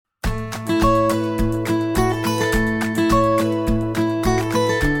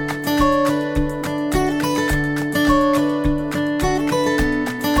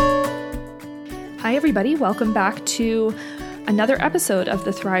everybody. Welcome back to another episode of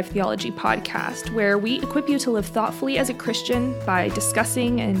the Thrive Theology podcast, where we equip you to live thoughtfully as a Christian by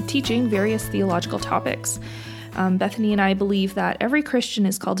discussing and teaching various theological topics. Bethany and I believe that every Christian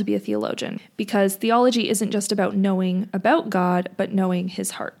is called to be a theologian, because theology isn't just about knowing about God, but knowing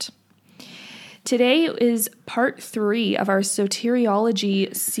his heart. Today is part 3 of our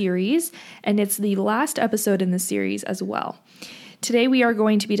soteriology series, and it's the last episode in the series as well. Today we are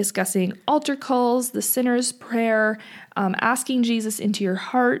going to be discussing altar calls, the sinner's prayer, asking Jesus into your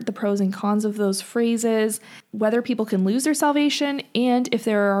heart, the pros and cons of those phrases, whether people can lose their salvation, and if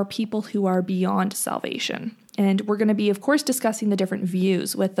there are people who are beyond salvation. And we're going to be, of course, discussing the different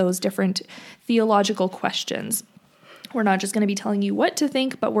views with those different theological questions. We're not just going to be telling you what to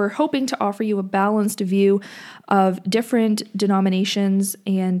think, but we're hoping to offer you a balanced view of different denominations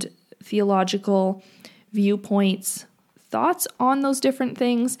and theological viewpoints, thoughts on those different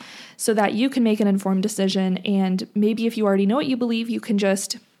things, so that you can make an informed decision. And maybe if you already know what you believe, you can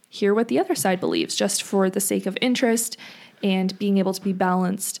just hear what the other side believes, just for the sake of interest and being able to be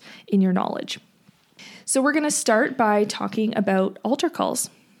balanced in your knowledge. So we're going to start by talking about altar calls.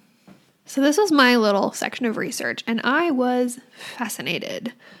 So this was my little section of research, and I was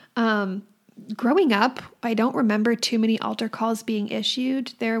fascinated. Growing up, I don't remember too many altar calls being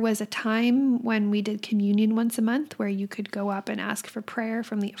issued. There was a time when we did communion once a month where you could go up and ask for prayer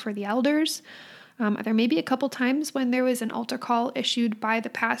for the elders. There may be a couple times when there was an altar call issued by the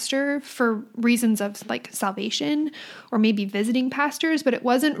pastor for reasons of like salvation or maybe visiting pastors, but it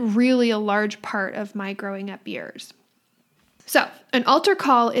wasn't really a large part of my growing up years. So, an altar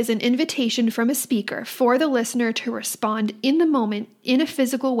call is an invitation from a speaker for the listener to respond in the moment in a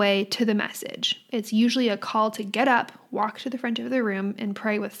physical way to the message. It's usually a call to get up, walk to the front of the room, and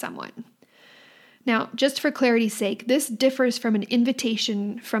pray with someone. Now, just for clarity's sake, this differs from an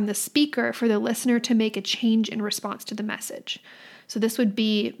invitation from the speaker for the listener to make a change in response to the message. So this would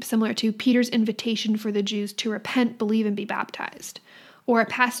be similar to Peter's invitation for the Jews to repent, believe, and be baptized, or a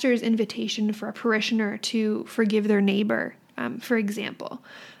pastor's invitation for a parishioner to forgive their neighbor, for example.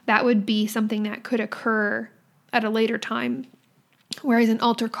 That would be something that could occur at a later time, whereas an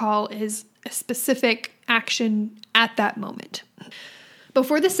altar call is a specific action at that moment.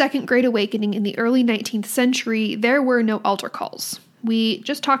 Before the Second Great Awakening in the early 19th century, there were no altar calls. We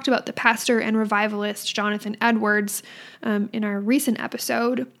just talked about the pastor and revivalist Jonathan Edwards in our recent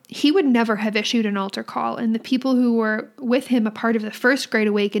episode. He would never have issued an altar call, and the people who were with him a part of the First Great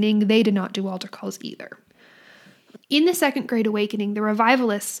Awakening, they did not do altar calls either. In the Second Great Awakening, the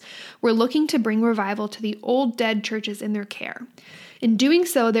revivalists were looking to bring revival to the old dead churches in their care. In doing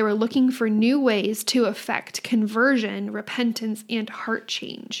so, they were looking for new ways to effect conversion, repentance, and heart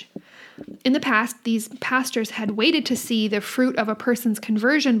change. In the past, these pastors had waited to see the fruit of a person's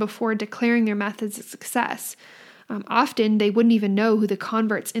conversion before declaring their methods a success. Often, they wouldn't even know who the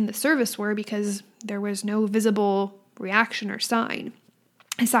converts in the service were because there was no visible reaction or sign,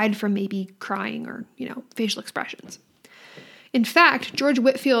 aside from maybe crying or, facial expressions. In fact, George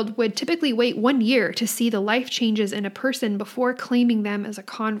Whitefield would typically wait 1 year to see the life changes in a person before claiming them as a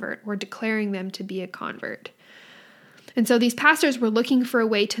convert or declaring them to be a convert. And so these pastors were looking for a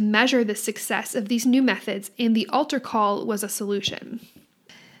way to measure the success of these new methods, and the altar call was a solution.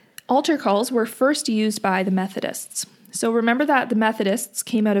 Altar calls were first used by the Methodists. So remember that the Methodists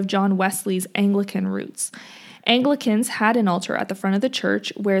came out of John Wesley's Anglican roots. Anglicans had an altar at the front of the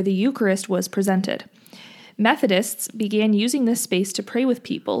church where the Eucharist was presented. Methodists began using this space to pray with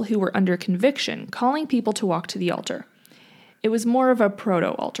people who were under conviction, calling people to walk to the altar. It was more of a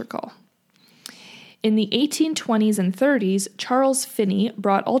proto-altar call. In the 1820s and 30s, Charles Finney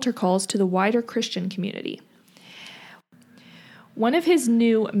brought altar calls to the wider Christian community. One of his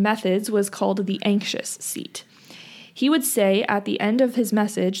new methods was called the anxious seat. He would say at the end of his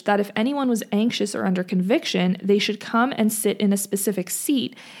message that if anyone was anxious or under conviction, they should come and sit in a specific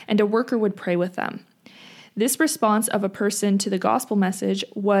seat, and a worker would pray with them. This response of a person to the gospel message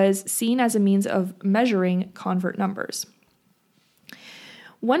was seen as a means of measuring convert numbers.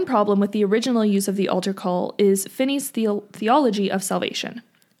 One problem with the original use of the altar call is Finney's theology of salvation.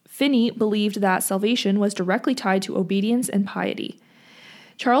 Finney believed that salvation was directly tied to obedience and piety.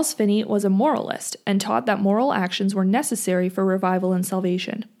 Charles Finney was a moralist and taught that moral actions were necessary for revival and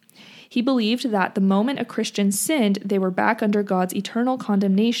salvation. He believed that the moment a Christian sinned, they were back under God's eternal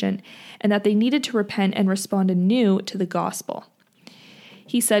condemnation, and that they needed to repent and respond anew to the gospel.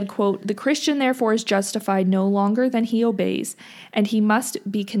 He said, quote, "The Christian therefore is justified no longer than he obeys, and he must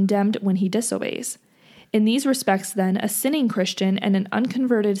be condemned when he disobeys. In these respects, then, a sinning Christian and an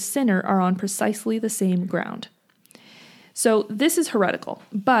unconverted sinner are on precisely the same ground." So this is heretical,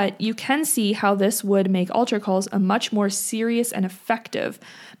 but you can see how this would make altar calls a much more serious and effective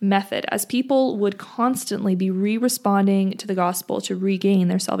method, as people would constantly be re-responding to the gospel to regain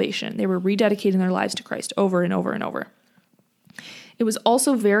their salvation. They were rededicating their lives to Christ over and over and over. It was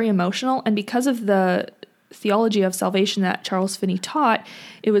also very emotional, and because of the theology of salvation that Charles Finney taught,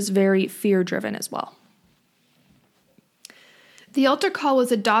 it was very fear-driven as well. The altar call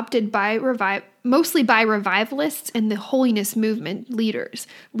was adopted mostly by revivalists and the holiness movement leaders,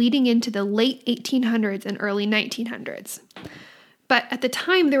 leading into the late 1800s and early 1900s. But at the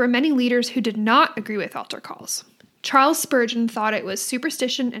time, there were many leaders who did not agree with altar calls. Charles Spurgeon thought it was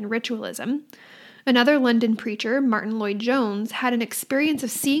superstition and ritualism. Another London preacher, Martin Lloyd-Jones, had an experience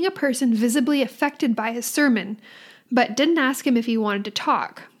of seeing a person visibly affected by his sermon, but didn't ask him if he wanted to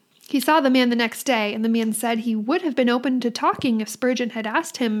talk. He saw the man the next day, and the man said he would have been open to talking if Spurgeon had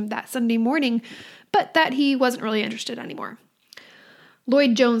asked him that Sunday morning, but that he wasn't really interested anymore.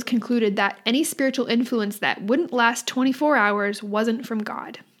 Lloyd-Jones concluded that any spiritual influence that wouldn't last 24 hours wasn't from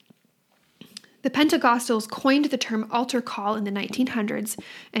God. The Pentecostals coined the term altar call in the 1900s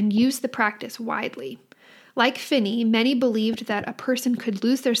and used the practice widely. Like Finney, many believed that a person could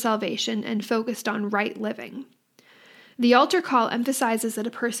lose their salvation and focused on right living. The altar call emphasizes that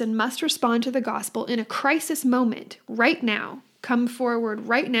a person must respond to the gospel in a crisis moment, right now, come forward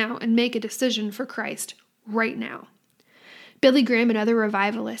right now and make a decision for Christ right now. Billy Graham and other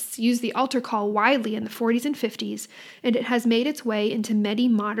revivalists used the altar call widely in the 40s and 50s, and it has made its way into many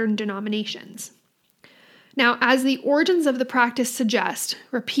modern denominations. Now, as the origins of the practice suggest,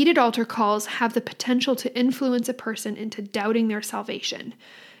 repeated altar calls have the potential to influence a person into doubting their salvation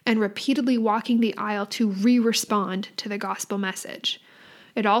and repeatedly walking the aisle to re-respond to the gospel message.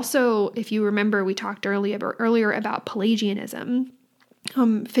 It also, if you remember, we talked earlier about Pelagianism.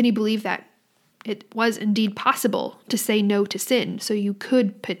 Finney believed that it was indeed possible to say no to sin, so you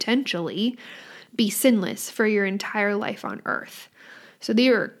could potentially be sinless for your entire life on earth. So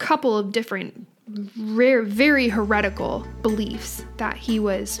there are a couple of different rare, very heretical beliefs that he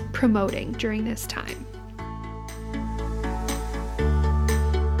was promoting during this time.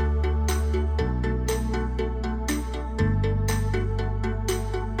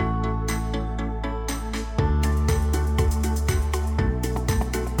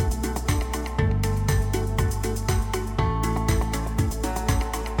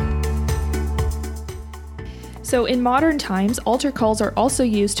 So in modern times, altar calls are also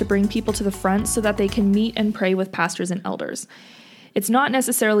used to bring people to the front so that they can meet and pray with pastors and elders. It's not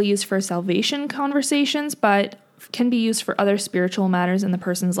necessarily used for salvation conversations, but can be used for other spiritual matters in the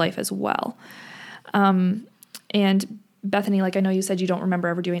person's life as well. And Bethany, like I know you said you don't remember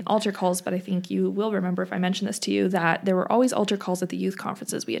ever doing altar calls, but I think you will remember if I mention this to you, that there were always altar calls at the youth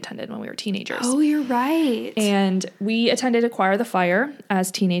conferences we attended when we were teenagers. Oh, you're right. And we attended Acquire the Fire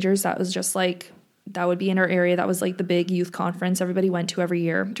as teenagers. That was just like, that would be in our area. That was like the big youth conference everybody went to every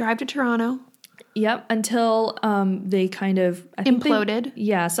year. Drive to Toronto. Yep, until they kind of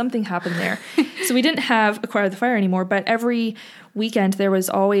imploded. Something happened there. So we didn't have Acquire the Fire anymore, but every weekend there was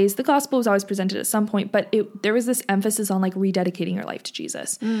always, the gospel was always presented at some point, but there was this emphasis on like rededicating your life to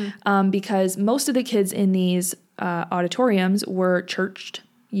Jesus. Because most of the kids in these auditoriums were churched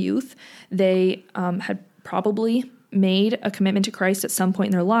youth. They had probably made a commitment to Christ at some point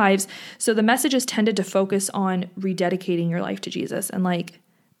in their lives. So the messages tended to focus on rededicating your life to Jesus. And like,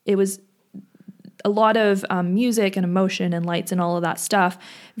 it was a lot of music and emotion and lights and all of that stuff.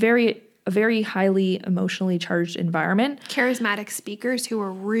 A very highly emotionally charged environment. Charismatic speakers who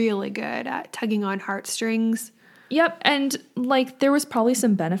were really good at tugging on heartstrings. Yep. And like, there was probably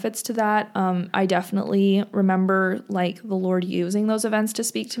some benefits to that. I definitely remember like the Lord using those events to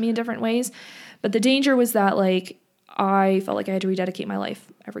speak to me in different ways. But the danger was that like, I felt like I had to rededicate my life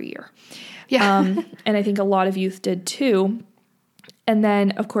every year. Yeah. And I think a lot of youth did too. And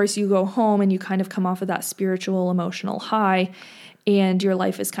then, of course, you go home and you kind of come off of that spiritual, emotional high, and your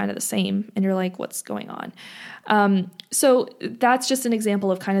life is kind of the same. And you're like, what's going on? So that's just an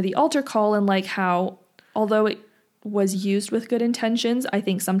example of kind of the altar call and like how, although it was used with good intentions, I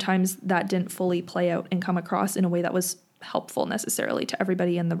think sometimes that didn't fully play out and come across in a way that was helpful necessarily to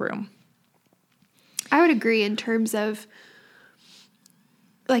everybody in the room. I would agree in terms of,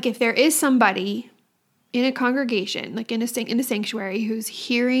 like, if there is somebody in a congregation, like in a sanctuary, who's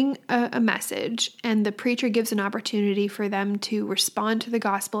hearing a message and the preacher gives an opportunity for them to respond to the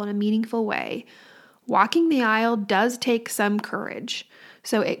gospel in a meaningful way, walking the aisle does take some courage.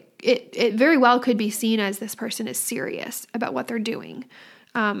 So it very well could be seen as this person is serious about what they're doing.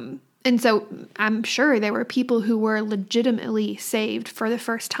 And so I'm sure there were people who were legitimately saved for the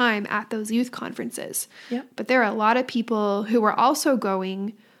first time at those youth conferences. Yep. But there are a lot of people who were also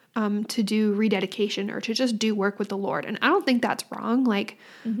going to do rededication or to just do work with the Lord. And I don't think that's wrong. Like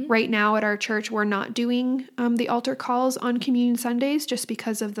right now at our church, we're not doing the altar calls on Communion Sundays just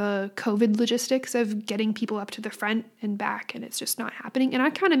because of the COVID logistics of getting people up to the front and back, and it's just not happening. And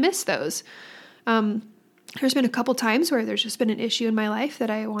I kind of miss those. There's been a couple times where there's just been an issue in my life that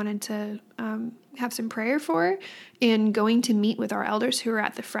I wanted to have some prayer for, and going to meet with our elders who are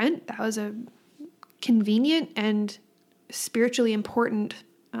at the front, that was a convenient and spiritually important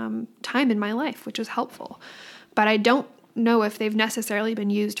time in my life, which was helpful. But I don't know if they've necessarily been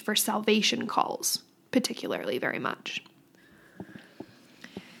used for salvation calls, particularly very much.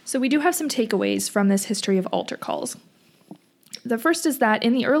 So we do have some takeaways from this history of altar calls. The first is that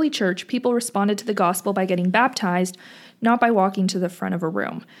in the early church, people responded to the gospel by getting baptized, not by walking to the front of a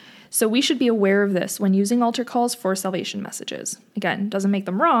room. So we should be aware of this when using altar calls for salvation messages. Again, doesn't make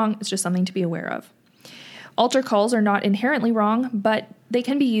them wrong, it's just something to be aware of. Altar calls are not inherently wrong, but they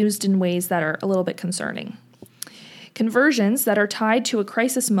can be used in ways that are a little bit concerning. Conversions that are tied to a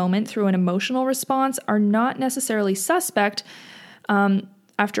crisis moment through an emotional response are not necessarily suspect.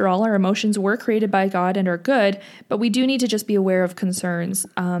 After all, our emotions were created by God and are good, but we do need to just be aware of concerns.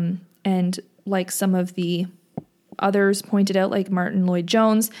 And like some of the others pointed out, like Martin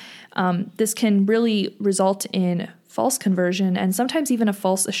Lloyd-Jones, this can really result in false conversion and sometimes even a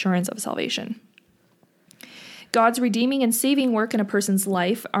false assurance of salvation. God's redeeming and saving work in a person's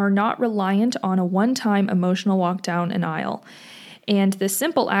life are not reliant on a one-time emotional walk down an aisle, and this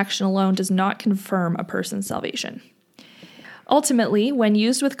simple action alone does not confirm a person's salvation. Ultimately, when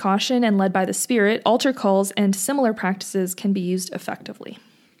used with caution and led by the Spirit, altar calls and similar practices can be used effectively.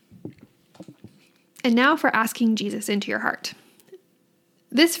 And now for asking Jesus into your heart.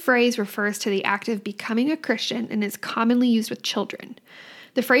 This phrase refers to the act of becoming a Christian and is commonly used with children.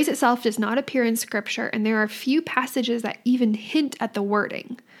 The phrase itself does not appear in Scripture, and there are few passages that even hint at the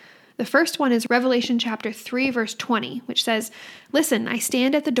wording. The first one is Revelation chapter 3, verse 20, which says, "Listen, I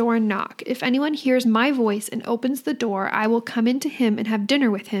stand at the door and knock. If anyone hears my voice and opens the door, I will come into him and have dinner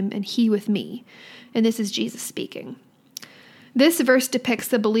with him, and he with me." And this is Jesus speaking. This verse depicts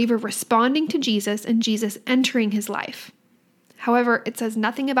the believer responding to Jesus and Jesus entering his life. However, it says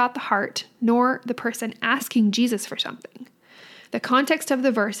nothing about the heart, nor the person asking Jesus for something. The context of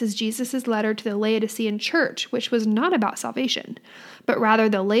the verse is Jesus' letter to the Laodicean church, which was not about salvation, but rather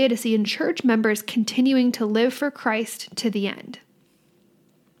the Laodicean church members continuing to live for Christ to the end.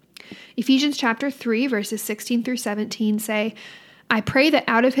 Ephesians chapter 3, verses 16 through 17 say, "I pray that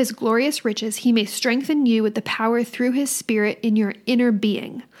out of his glorious riches he may strengthen you with the power through his Spirit in your inner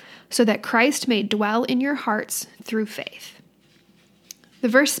being, so that Christ may dwell in your hearts through faith." The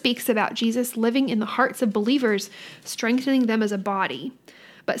verse speaks about Jesus living in the hearts of believers, strengthening them as a body,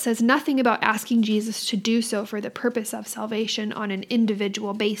 but says nothing about asking Jesus to do so for the purpose of salvation on an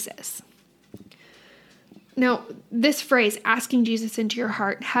individual basis. Now, this phrase, asking Jesus into your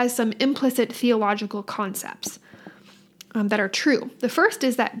heart, has some implicit theological concepts that are true. The first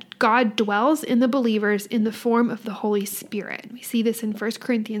is that God dwells in the believers in the form of the Holy Spirit. We see this in 1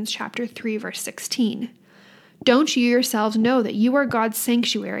 Corinthians chapter 3, verse 16. "Don't you yourselves know that you are God's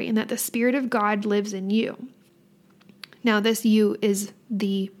sanctuary and that the Spirit of God lives in you?" Now, this "you" is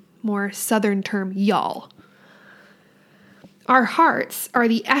the more southern term "y'all." Our hearts are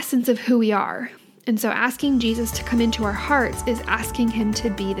the essence of who we are, and so asking Jesus to come into our hearts is asking him to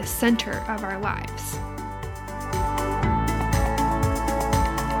be the center of our lives.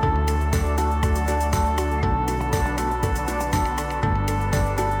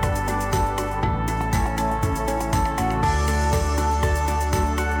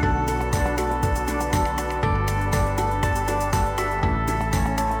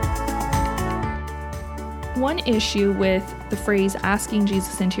 One issue with the phrase asking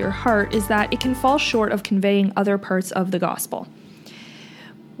Jesus into your heart is that it can fall short of conveying other parts of the gospel.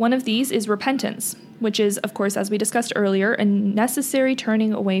 One of these is repentance, which is, of course, as we discussed earlier, a necessary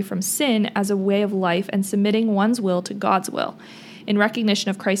turning away from sin as a way of life and submitting one's will to God's will in recognition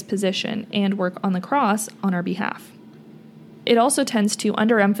of Christ's position and work on the cross on our behalf. It also tends to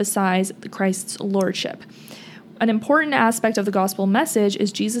underemphasize Christ's lordship. An important aspect of the gospel message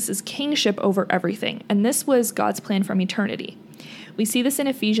is Jesus' kingship over everything, and this was God's plan from eternity. We see this in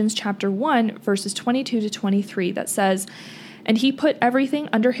Ephesians chapter 1, verses 22 to 23, that says, "And he put everything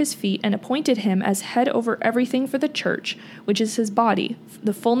under his feet and appointed him as head over everything for the church, which is his body,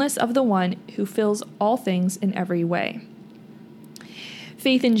 the fullness of the one who fills all things in every way."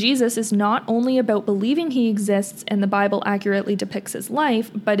 Faith in Jesus is not only about believing he exists and the Bible accurately depicts his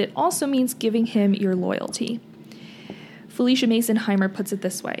life, but it also means giving him your loyalty. Felicia Mason-Heimer puts it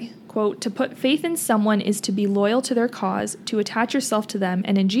this way, quote, "To put faith in someone is to be loyal to their cause, to attach yourself to them,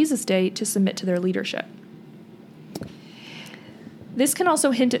 and in Jesus' day, to submit to their leadership." This can also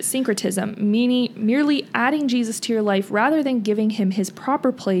hint at syncretism, meaning merely adding Jesus to your life rather than giving him his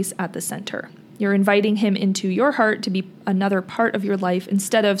proper place at the center. You're inviting him into your heart to be another part of your life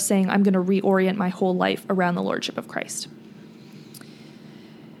instead of saying, I'm going to reorient my whole life around the Lordship of Christ.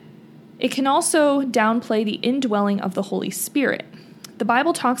 It can also downplay the indwelling of the Holy Spirit. The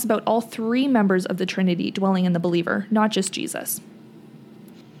Bible talks about all three members of the Trinity dwelling in the believer, not just Jesus.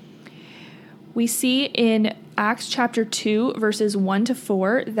 We see in Acts chapter 2, verses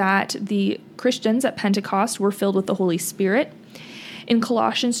 1-4, that the Christians at Pentecost were filled with the Holy Spirit. In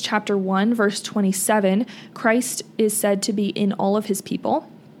Colossians chapter 1, verse 27, Christ is said to be in all of his people.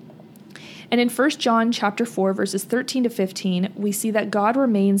 And in 1 John chapter 4, verses 13-15, we see that God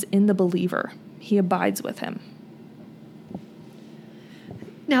remains in the believer. He abides with him.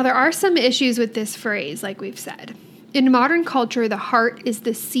 Now, there are some issues with this phrase, like we've said. In modern culture, the heart is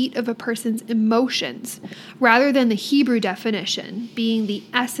the seat of a person's emotions, rather than the Hebrew definition being the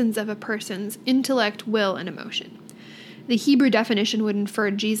essence of a person's intellect, will, and emotion. The Hebrew definition would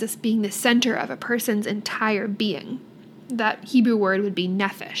infer Jesus being the center of a person's entire being. That Hebrew word would be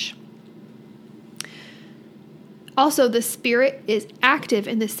nephesh. Also, the Spirit is active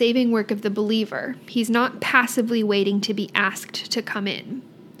in the saving work of the believer. He's not passively waiting to be asked to come in.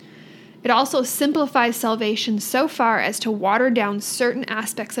 It also simplifies salvation so far as to water down certain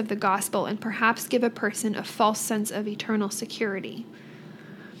aspects of the gospel and perhaps give a person a false sense of eternal security.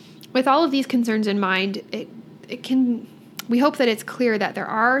 With all of these concerns in mind, we hope that it's clear that there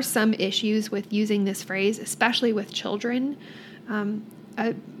are some issues with using this phrase, especially with children.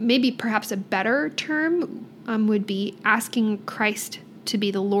 Maybe perhaps a better term would be asking Christ to be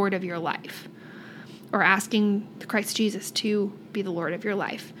the Lord of your life, or asking Christ Jesus to be the Lord of your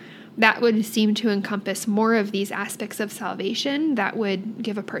life. That would seem to encompass more of these aspects of salvation that would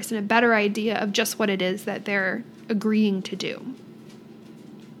give a person a better idea of just what it is that they're agreeing to do.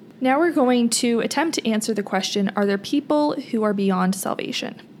 Now we're going to attempt to answer the question, are there people who are beyond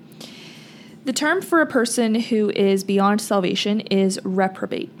salvation? The term for a person who is beyond salvation is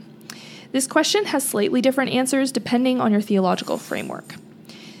reprobate. This question has slightly different answers depending on your theological framework.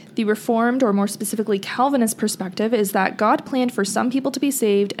 The Reformed, or more specifically Calvinist perspective, is that God planned for some people to be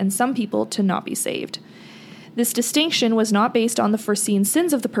saved and some people to not be saved. This distinction was not based on the foreseen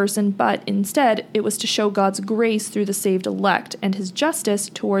sins of the person, but instead it was to show God's grace through the saved elect and his justice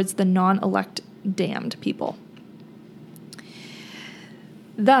towards the non-elect damned people.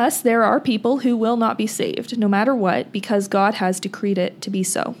 Thus, there are people who will not be saved, no matter what, because God has decreed it to be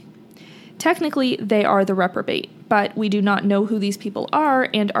so. Technically, they are the reprobate, but we do not know who these people are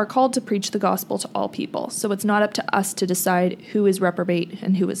and are called to preach the gospel to all people, so it's not up to us to decide who is reprobate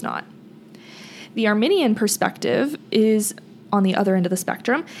and who is not. The Arminian perspective is on the other end of the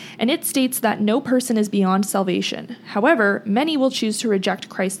spectrum, and it states that no person is beyond salvation. However, many will choose to reject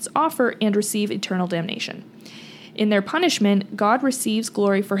Christ's offer and receive eternal damnation. In their punishment, God receives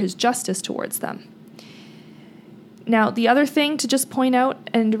glory for his justice towards them. Now, the other thing to just point out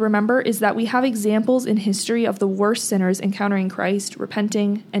and remember is that we have examples in history of the worst sinners encountering Christ,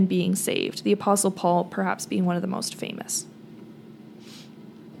 repenting, and being saved, the Apostle Paul perhaps being one of the most famous.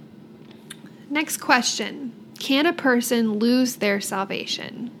 Next question. Can a person lose their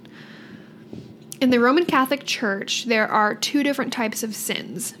salvation? In the Roman Catholic Church, there are two different types of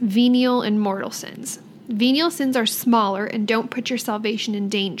sins, venial and mortal sins. Venial sins are smaller and don't put your salvation in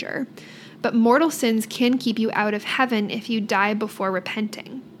danger, but mortal sins can keep you out of heaven if you die before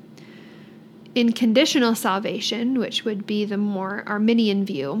repenting. In conditional salvation, which would be the more Arminian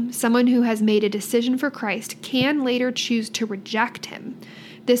view, someone who has made a decision for Christ can later choose to reject him.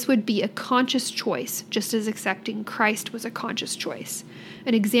 This would be a conscious choice, just as accepting Christ was a conscious choice.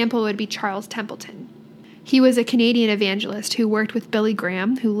 An example would be Charles Templeton. He was a Canadian evangelist who worked with Billy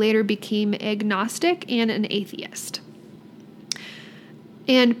Graham, who later became agnostic and an atheist.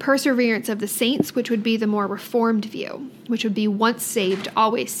 And perseverance of the saints, which would be the more Reformed view, which would be once saved,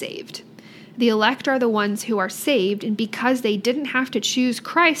 always saved. The elect are the ones who are saved, and because they didn't have to choose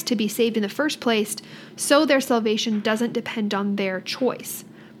Christ to be saved in the first place, so their salvation doesn't depend on their choice.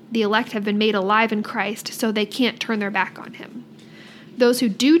 The elect have been made alive in Christ, so they can't turn their back on him. Those who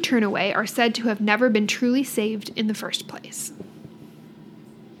do turn away are said to have never been truly saved in the first place.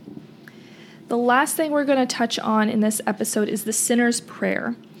 The last thing we're going to touch on in this episode is the sinner's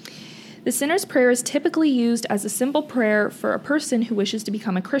prayer. The sinner's prayer is typically used as a simple prayer for a person who wishes to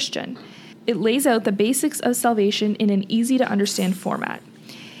become a Christian. It lays out the basics of salvation in an easy-to-understand format.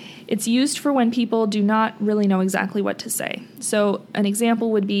 It's used for when people do not really know exactly what to say. So an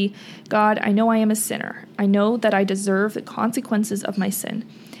example would be, God, I know I am a sinner. I know that I deserve the consequences of my sin.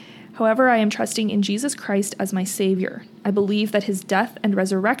 However, I am trusting in Jesus Christ as my Savior. I believe that his death and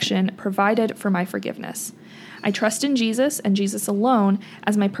resurrection provided for my forgiveness. I trust in Jesus and Jesus alone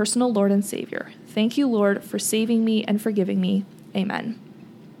as my personal Lord and Savior. Thank you, Lord, for saving me and forgiving me. Amen.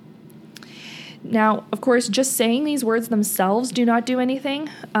 Now, of course, just saying these words themselves do not do anything,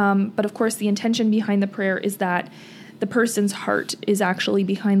 but of course the intention behind the prayer is that the person's heart is actually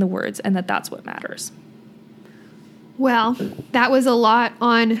behind the words and that that's what matters. Well, that was a lot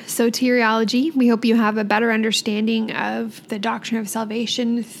on soteriology. We hope you have a better understanding of the doctrine of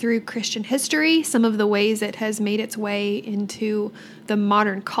salvation through Christian history, some of the ways it has made its way into the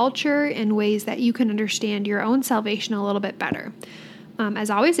modern culture, and ways that you can understand your own salvation a little bit better.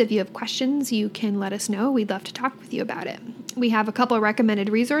 As always, if you have questions, you can let us know. We'd love to talk with you about it. We have a couple of recommended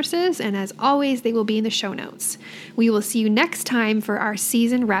resources, and as always, they will be in the show notes. We will see you next time for our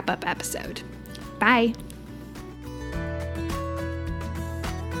season wrap-up episode. Bye.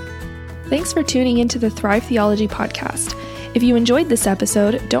 Thanks for tuning into the Thrive Theology podcast. If you enjoyed this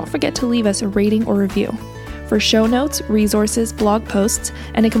episode, don't forget to leave us a rating or review. For show notes, resources, blog posts,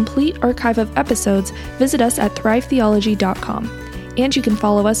 and a complete archive of episodes, visit us at thrivetheology.com. And you can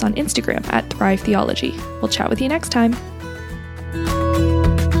follow us on Instagram at Thrive Theology. We'll chat with you next time.